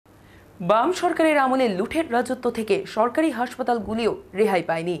বাম সরকারের আমলে লুঠের রাজত্ব থেকে সরকারি হাসপাতালগুলিও রেহাই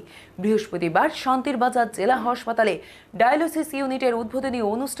পায়নি। বৃহস্পতিবার শান্তির বাজার জেলা হাসপাতালে ডায়ালিসিস ইউনিটের উদ্বোধনী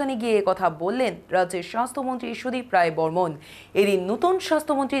অনুষ্ঠানে গিয়ে কথা বললেন রাজ্যের স্বাস্থ্যমন্ত্রী সুদীপ রায় বর্মন। এদিন নতুন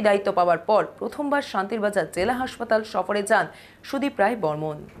স্বাস্থ্যমন্ত্রী দায়িত্ব পাওয়ার পর প্রথমবার শান্তির বাজার জেলা হাসপাতাল সফরে যান সুদীপ রায়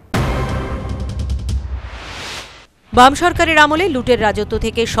বর্মন। বাম সরকারের আমলে লুটের রাজত্ব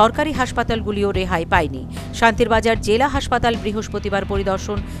থেকে সরকারি হাসপাতালগুলিও রেহাই পায়নি। শান্তিরবাজার জেলা হাসপাতাল বৃহস্পতিবার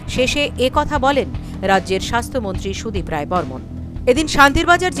পরিদর্শন শেষে একথা বলেন রাজ্যের স্বাস্থ্যমন্ত্রী সুদীপ রায় বর্মন। এদিন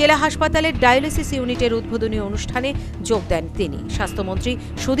শান্তিরবাজার জেলা হাসপাতালের ডায়ালিসিস ইউনিটের উদ্বোধনী অনুষ্ঠানে যোগ দেন তিনি। স্বাস্থ্যমন্ত্রী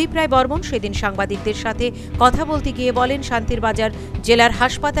সুদীপ রায় বর্মন সেদিন সাংবাদিকদের সাথে কথা বলতে গিয়ে বলেন, শান্তিরবাজার জেলার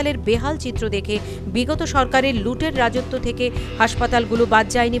হাসপাতালের বেহাল চিত্র দেখে বিগত সরকারের লুটের রাজত্ব থেকে হাসপাতালগুলো বাদ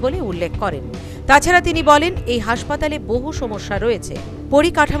যায়নি বলে উল্লেখ করেন। তাছাড়া তিনি বলেন, এই হাসপাতালে বহু সমস্যা রয়েছে,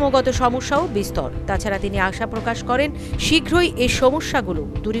 পরিকাঠামোগত সমস্যাও বিস্তর। তাছাড়া তিনি আশা প্রকাশ করেন, শীঘ্রই এই সমস্যাগুলো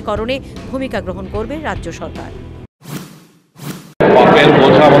দূরীকরণে ভূমিকা গ্রহণ করবে রাজ্য সরকার। পাপের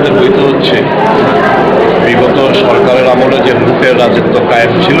বোঝা আমাদের বইতে হচ্ছে। বিগত সরকারের আমলে যে লুটের রাজত্ব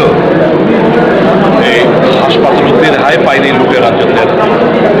কায়েম ছিল, এই হাসপাতালগুলি রেহাই পায়নি লুটের রাজত্বের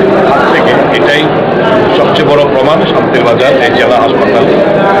হাত থেকে। এটাই সবচেয়ে বড় প্রমাণ শান্তির বাজার এই জেলা হাসপাতাল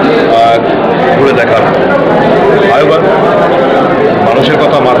ঘুরে দেখার। আয়োবার মানুষের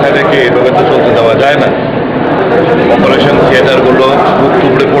কথা মাথায় রেখে এভাবে তো চলতে দেওয়া যায় না। অপারেশন থিয়েটারগুলো বুক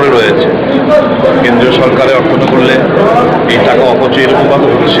টুকরে পড়ে রয়েছে। কেন্দ্রীয় সরকারের অর্থ করলে এই টাকা অপচয়ের উপাদ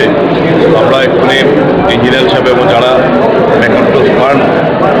হচ্ছে। আমরা এক্ষুনি ইঞ্জিনিয়ার হিসাবে এবং যারা ম্যাকন্টোস ফার্ম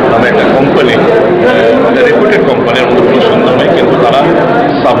নামে একটা কোম্পানি, রেপুটেড কোম্পানির মধ্যে কোনো সন্দেহ নেই, কিন্তু তারা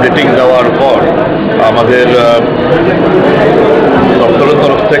সাবলেটিং দেওয়ার পর আমাদের দপ্তরের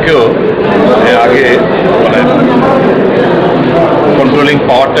তরফ থেকেও আগে কন্ট্রোলিং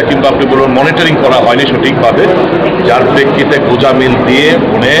পাওয়ারটা কিংবা আপনি বলুন মনিটরিং করা হয়নি সঠিকভাবে, যার প্রেক্ষিতে গোজা মিল দিয়ে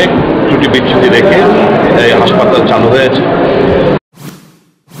অনেক ত্রুটি বিচ্যুতি রেখে এই হাসপাতাল চালু হয়েছে।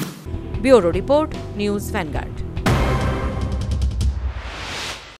 Bureau report, news vanguard.